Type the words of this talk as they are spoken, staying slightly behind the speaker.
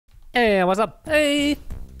Hey, what's up? Hey!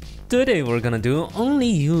 Today we're gonna do only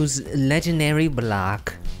use legendary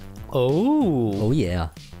block. Oh yeah.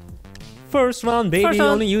 First round, baby.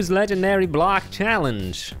 Only use legendary block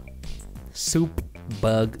challenge. Soup,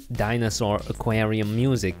 bug, dinosaur, aquarium,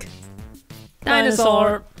 music.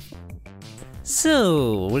 Dinosaur!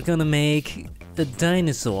 So, we're gonna make a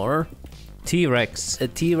dinosaur. T-Rex. A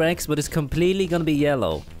T-Rex, but it's completely gonna be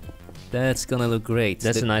yellow. That's gonna look great.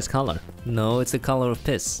 That's a nice color. No, it's the color of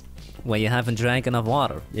piss. When you haven't drank enough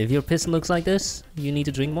water. If your piss looks like this, you need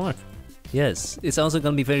to drink more. Yes, it's also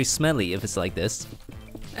gonna be very smelly if it's like this.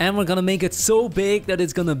 And we're gonna make it so big that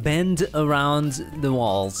it's gonna bend around the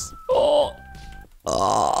walls. Oh!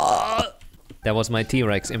 That was my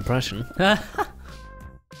T-Rex impression.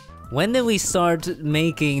 When did we start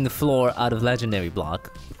making the floor out of legendary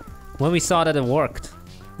block? When we saw that it worked.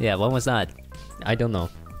 Yeah, when was that? I don't know.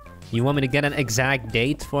 You want me to get an exact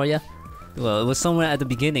date for you? Well, it was somewhere at the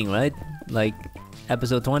beginning, right? Like,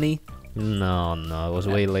 episode 20? No, it was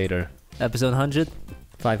way later. Episode 100?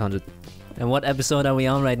 500. And what episode are we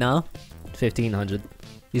on right now? 1500.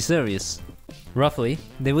 You serious? Roughly.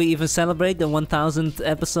 Did we even celebrate the 1000th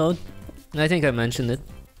episode? I think I mentioned it.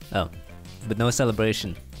 Oh, but no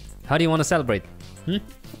celebration. How do you want to celebrate?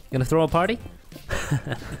 Gonna throw a party?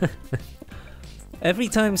 Every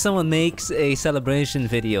time someone makes a celebration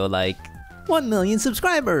video like 1 million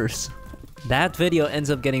subscribers, that video ends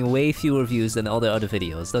up getting way fewer views than all the other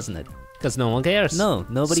videos, doesn't it? Because no one cares. No,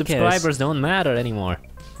 nobody cares. Subscribers don't matter anymore.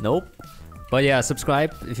 Nope. But yeah,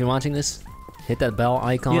 subscribe if you're watching this. Hit that bell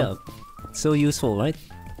icon. Yeah. So useful, right?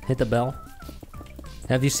 Hit the bell.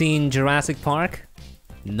 Have you seen Jurassic Park?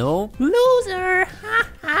 No. Loser!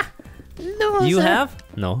 Loser! You have?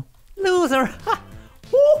 No. Loser!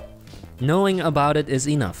 Knowing about it is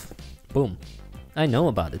enough. Boom. I know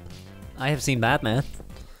about it. I have seen Batman.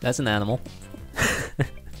 That's an animal.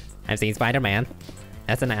 I've seen Spider-Man.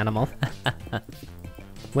 That's an animal.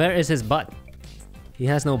 Where is his butt? He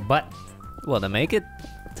has no butt. Well, to make it,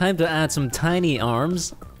 time to add some tiny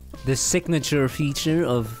arms. The signature feature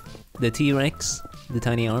of the T-Rex, the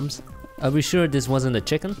tiny arms. Are we sure this wasn't a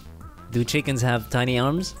chicken? Do chickens have tiny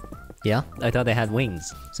arms? Yeah. I thought they had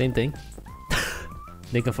wings. Same thing.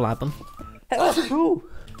 They can flap them.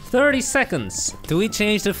 30 seconds. Do we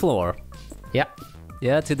change the floor? Yeah.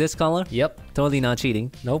 Yeah, to this color? Yep. Totally not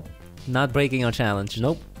cheating. Nope. Not breaking our challenge.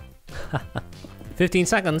 Nope. 15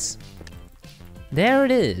 seconds. There it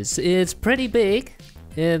is. It's pretty big.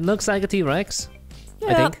 It looks like a T-Rex. Yeah.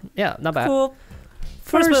 I think. Yeah, not bad. Cool.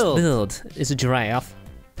 First build is a giraffe.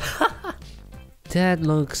 That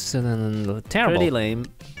looks terrible. Pretty lame.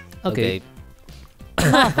 Okay.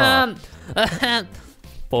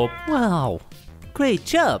 Pop. Wow. Great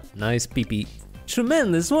job. Nice pee-pee.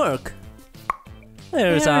 Tremendous work.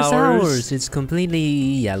 There's ours. ours. It's completely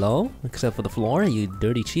yellow, except for the floor, you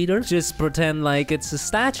dirty cheater. Just pretend like it's a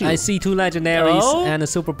statue. I see 2 legendaries Oh? and a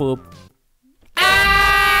super poop.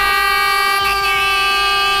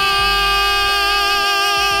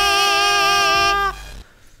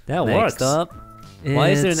 That Next works. up. Why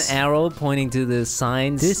is there an It's- arrow pointing to the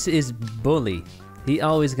signs? This is Bully. He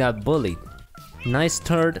always got bullied. Nice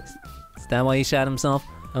turd. Is that why he shot himself?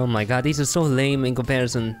 Oh my god, these are so lame in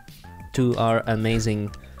comparison to our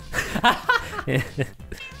amazing...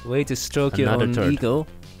 Way to stroke your Another own turd. ego.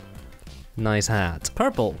 Nice hat.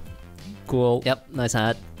 Purple. Cool. Yep, nice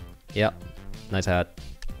hat. Yep. Nice hat.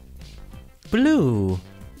 Blue.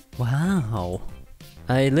 Wow.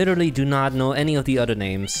 I literally do not know any of the other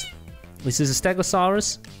names. This is a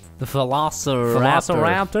Stegosaurus? The Velociraptor.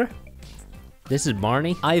 Velociraptor? This is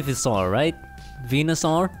Barney? Ivysaur, right?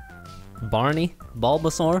 Venusaur? Barney?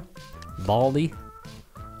 Bulbasaur? Baldy?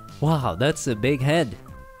 Wow, that's a big head.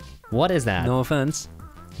 What is that? No offense.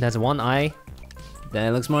 That's one eye?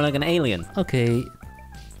 That looks more like an alien. Okay.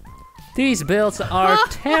 These builds are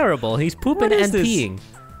terrible. He's pooping What is and this? peeing.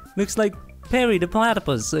 Looks like Perry the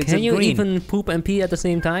Platypus. Can you even poop and pee at the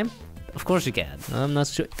same time? Of course you can. I'm not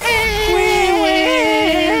sure.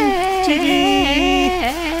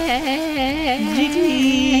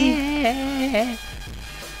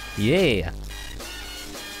 Yeah.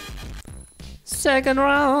 Second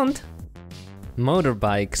round.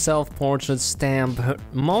 Motorbike, self-portrait stamp,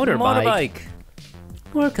 motorbike.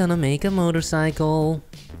 We're gonna make a motorcycle.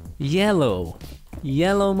 Yellow.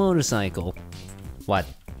 Yellow motorcycle. What?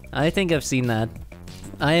 I think I've seen that.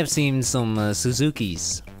 I have seen some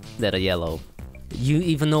Suzukis that are yellow. You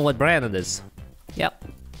even know what brand it is? Yep,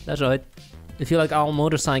 that's right. I feel like all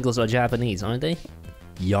motorcycles are Japanese, aren't they?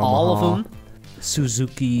 Yamaha, All of them?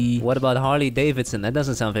 Suzuki. What about Harley Davidson? That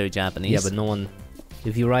doesn't sound very Japanese. Yeah, but no one...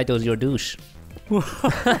 If you ride those, you're a douche.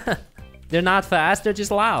 They're not fast, they're just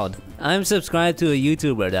loud. I'm subscribed to a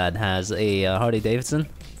YouTuber that has a Harley Davidson.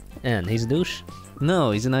 And he's a douche.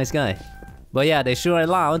 No, he's a nice guy. But yeah, they sure are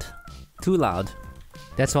loud. Too loud.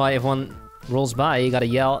 That's why if one rolls by, you gotta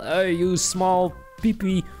yell, "Hey, you small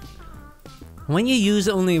pee-pee." When you use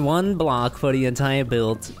only one block for the entire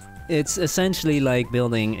build, it's essentially like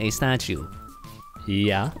building a statue.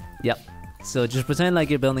 Yeah. Yep. So just pretend like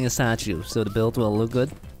you're building a statue, so the build will look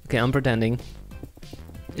good. Okay, I'm pretending.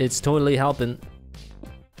 It's totally helping.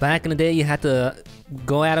 Back in the day, you had to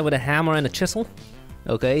go at it with a hammer and a chisel.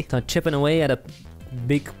 Okay. Start chipping away at a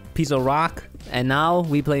big piece of rock. And now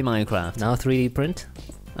we play Minecraft. Now 3D print.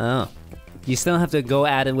 Oh. You still have to go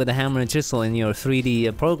at it with a hammer and chisel in your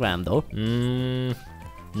 3D program, though.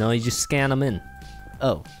 No, you just scan them in.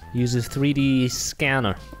 Oh. Use a 3D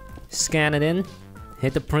scanner. Scan it in.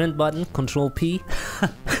 Hit the print button, Control P.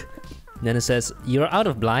 Then it says, "You're out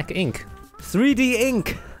of black ink." 3D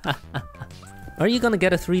ink! Are you gonna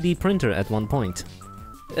get a 3D printer at one point?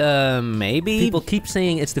 Maybe? People keep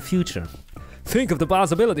saying it's the future. Think of the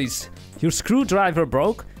possibilities. Your screwdriver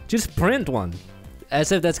broke, just print one.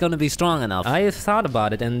 As if that's gonna be strong enough. I have thought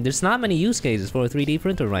about it, and there's not many use cases for a 3D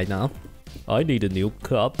printer right now. I need a new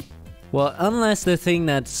cup. Well, unless the thing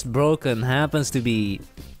that's broken happens to be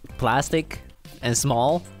plastic and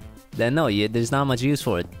small, then no, there's not much use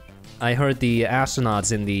for it. I heard the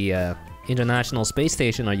astronauts in the International Space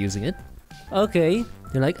Station are using it. Okay.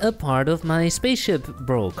 They're like, "A part of my spaceship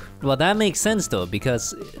broke." Well, that makes sense though,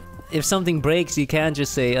 because if something breaks, you can't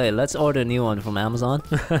just say, "Hey, let's order a new one from Amazon."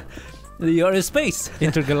 You're in space.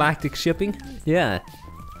 Intergalactic shipping? Yeah.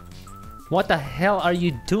 What the hell are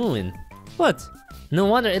you doing? What? No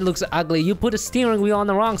wonder it looks ugly. You put a steering wheel on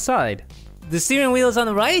the wrong side. The steering wheel's on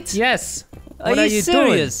the right? Yes. What are you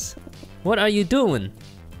serious? Doing? What are you doing?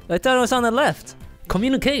 I thought it was on the left.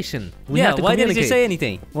 Communication. We yeah, have to why didn't you communicate. say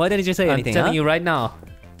anything? Why didn't you say anything, I'm telling you right now.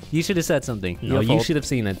 You should have said something. No, Your you fault. should have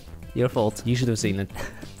seen it. Your fault. You should have seen it.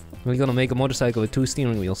 We're gonna make a motorcycle with 2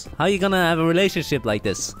 steering wheels. How are you gonna have a relationship like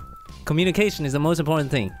this? Communication is the most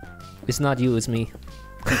important thing. It's not you, it's me.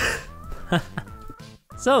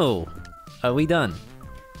 So, are we done?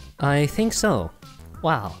 I think so.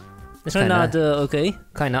 Wow. This Turned out okay.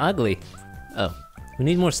 Kinda ugly. Oh. We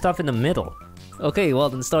need more stuff in the middle. Okay, well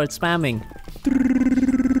then start spamming.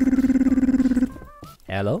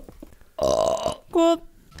 Hello? Well,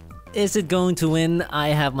 is it going to win? I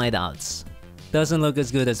have my doubts. Doesn't look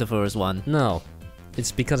as good as the first one. No.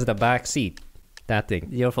 It's because of the back seat. That thing.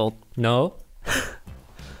 Your fault. No.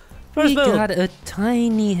 First we build. got a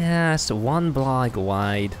tiny ass 1 block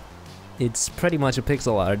wide. It's pretty much a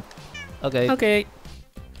pixel art. Okay. Okay.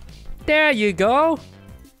 There you go.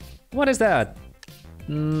 What is that?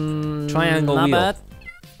 Triangle not wheel. bad.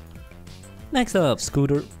 Next up.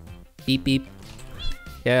 Scooter. Beep beep.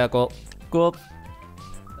 Yeah, go. Cool.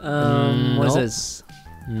 What is nope. this?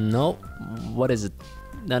 No. What is it?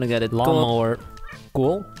 I don't get it. Lawnmower.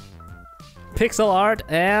 Cool. Pixel art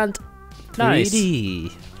and nice.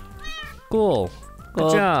 3D. Cool. Good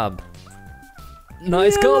Cool. job.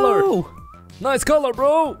 Nice color. Nice color,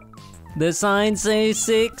 bro. The sign says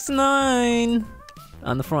 6'9"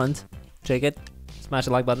 on the front. Check it. Smash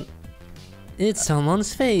the like button. It's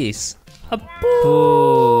someone's face. A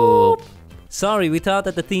Boop. Sorry, we thought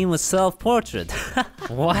that the theme was self-portrait.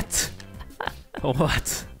 What?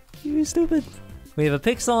 What? You stupid. We have a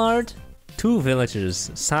pixel art. 2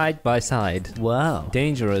 villagers side by side. Wow.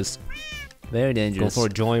 Dangerous. Very Go dangerous. for a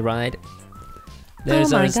joyride.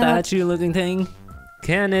 There's Oh my our God. statue looking thing.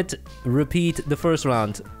 Can it repeat the first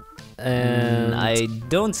round? And I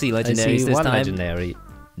don't see I legendaries see this one time. legendary.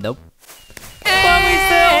 Nope. But we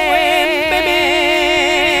still win, baby!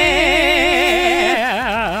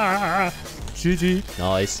 GG.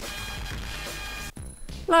 Nice.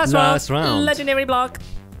 Last round. round. Legendary block.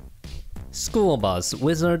 School bus,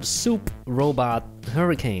 wizard, soup, robot,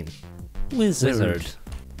 hurricane. Wizard.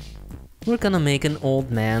 We're gonna make an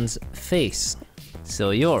old man's face.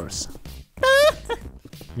 So yours.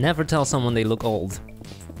 Never tell someone they look old.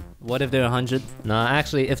 What if they're 100? No,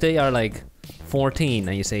 actually, if they are like 14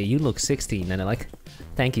 and you say, "You look 16," and they're like,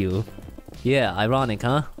 "Thank you." Yeah, ironic,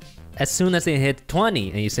 huh? As soon as they hit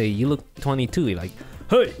 20 and you say, "You look 22," you're like,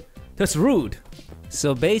 "Hey, that's rude."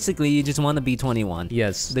 So basically, you just want to be 21.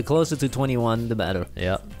 Yes. The closer to 21, the better.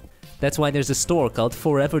 Yeah. That's why there's a store called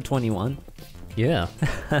Forever 21. Yeah.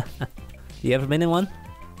 You ever been in one?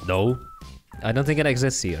 No. I don't think it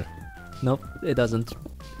exists here. Nope, it doesn't.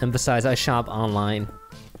 And besides, I shop online.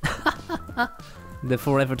 The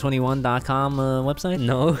forever21.com website?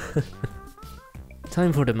 No.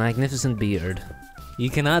 Time for the magnificent beard. You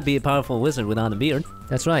cannot be a powerful wizard without a beard.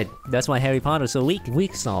 That's right. That's why Harry Potter's so weak.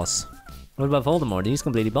 Weak sauce. What about Voldemort? He's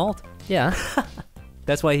completely bald. Yeah.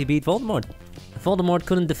 That's why he beat Voldemort. Voldemort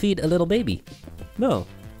couldn't defeat a little baby. No,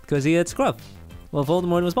 because he had scruff. Well,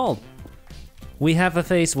 Voldemort was bald. We have a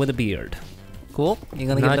face with a beard. Cool. You're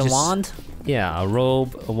gonna give it a wand? Yeah, a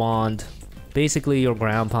robe, a wand. Basically your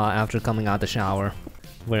grandpa after coming out the shower.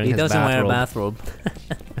 Wearing He his doesn't wear a bathrobe.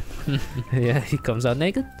 bathrobe. Yeah, he comes out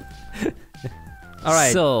naked.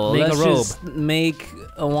 Alright, so make let's a robe. just make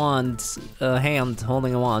a wand, a hand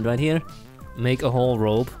holding a wand right here. Make a whole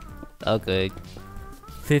robe. Okay.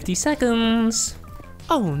 50 seconds.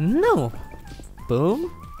 Oh no!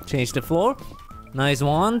 Boom. Change the floor. Nice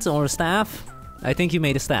wand or staff. I think you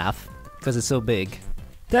made a staff because it's so big.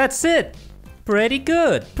 That's it. Pretty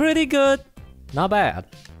good. Pretty good. Not bad.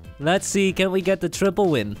 Let's see, can we get the triple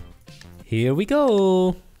win? Here we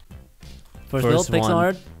go. First build, pixel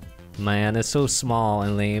art. Man, it's so small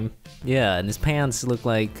and lame. Yeah, and his pants look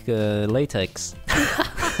like latex.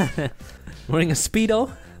 Wearing a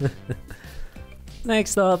Speedo.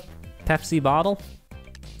 Next up, Pepsi bottle.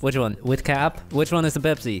 which one? With cap. Which one is the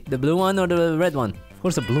Pepsi? The blue one or the red one? Of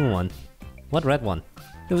course the blue one. What red one?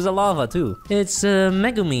 There was a lava too. It's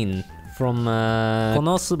Megumin from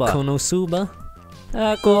Konosuba.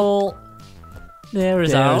 Cool.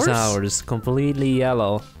 There's ours. Ours. Completely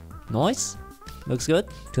yellow. Nice. Looks good.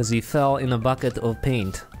 Because he fell in a bucket of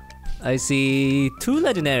paint. I see 2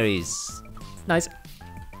 legendaries. Nice.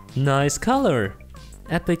 Nice color.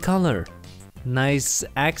 Epic color. Nice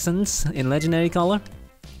accents in legendary color.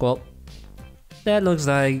 Well, that looks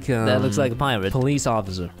like that looks like a pirate. Police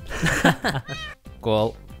officer.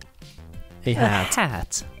 Well, a hat.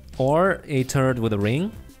 Hat. Or a turd with a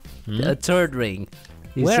ring. A third ring.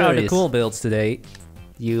 Where are the cool builds today?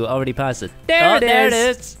 You already passed it. There it there is.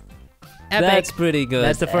 it is. Epic. That's pretty good.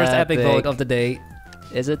 That's the first epic vote of the day.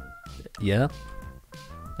 Is it? Yeah.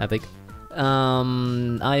 Epic.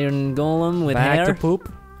 Iron Golem with Back hair. to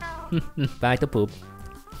poop. Back to poop.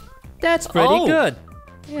 That's pretty good.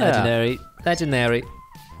 Yeah. Legendary. Legendary.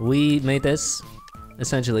 We made this,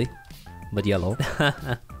 essentially, but yellow.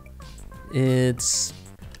 It's...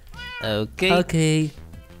 Okay. Okay.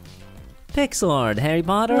 Pixel art, Harry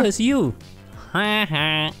Potter. Oh, it's you. Ha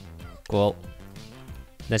ha. Cool.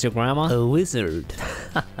 That's your grandma? A wizard.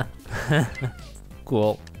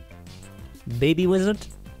 Cool. Baby wizard.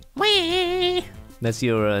 That's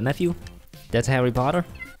your nephew. That's Harry Potter.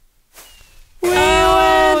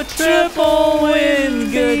 Oh, triple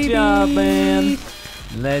win! Good job, man.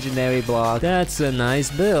 Legendary block. That's a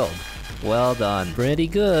nice build. Well done. Pretty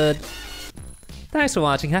good. Thanks for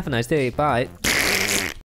watching. Have a nice day. Bye.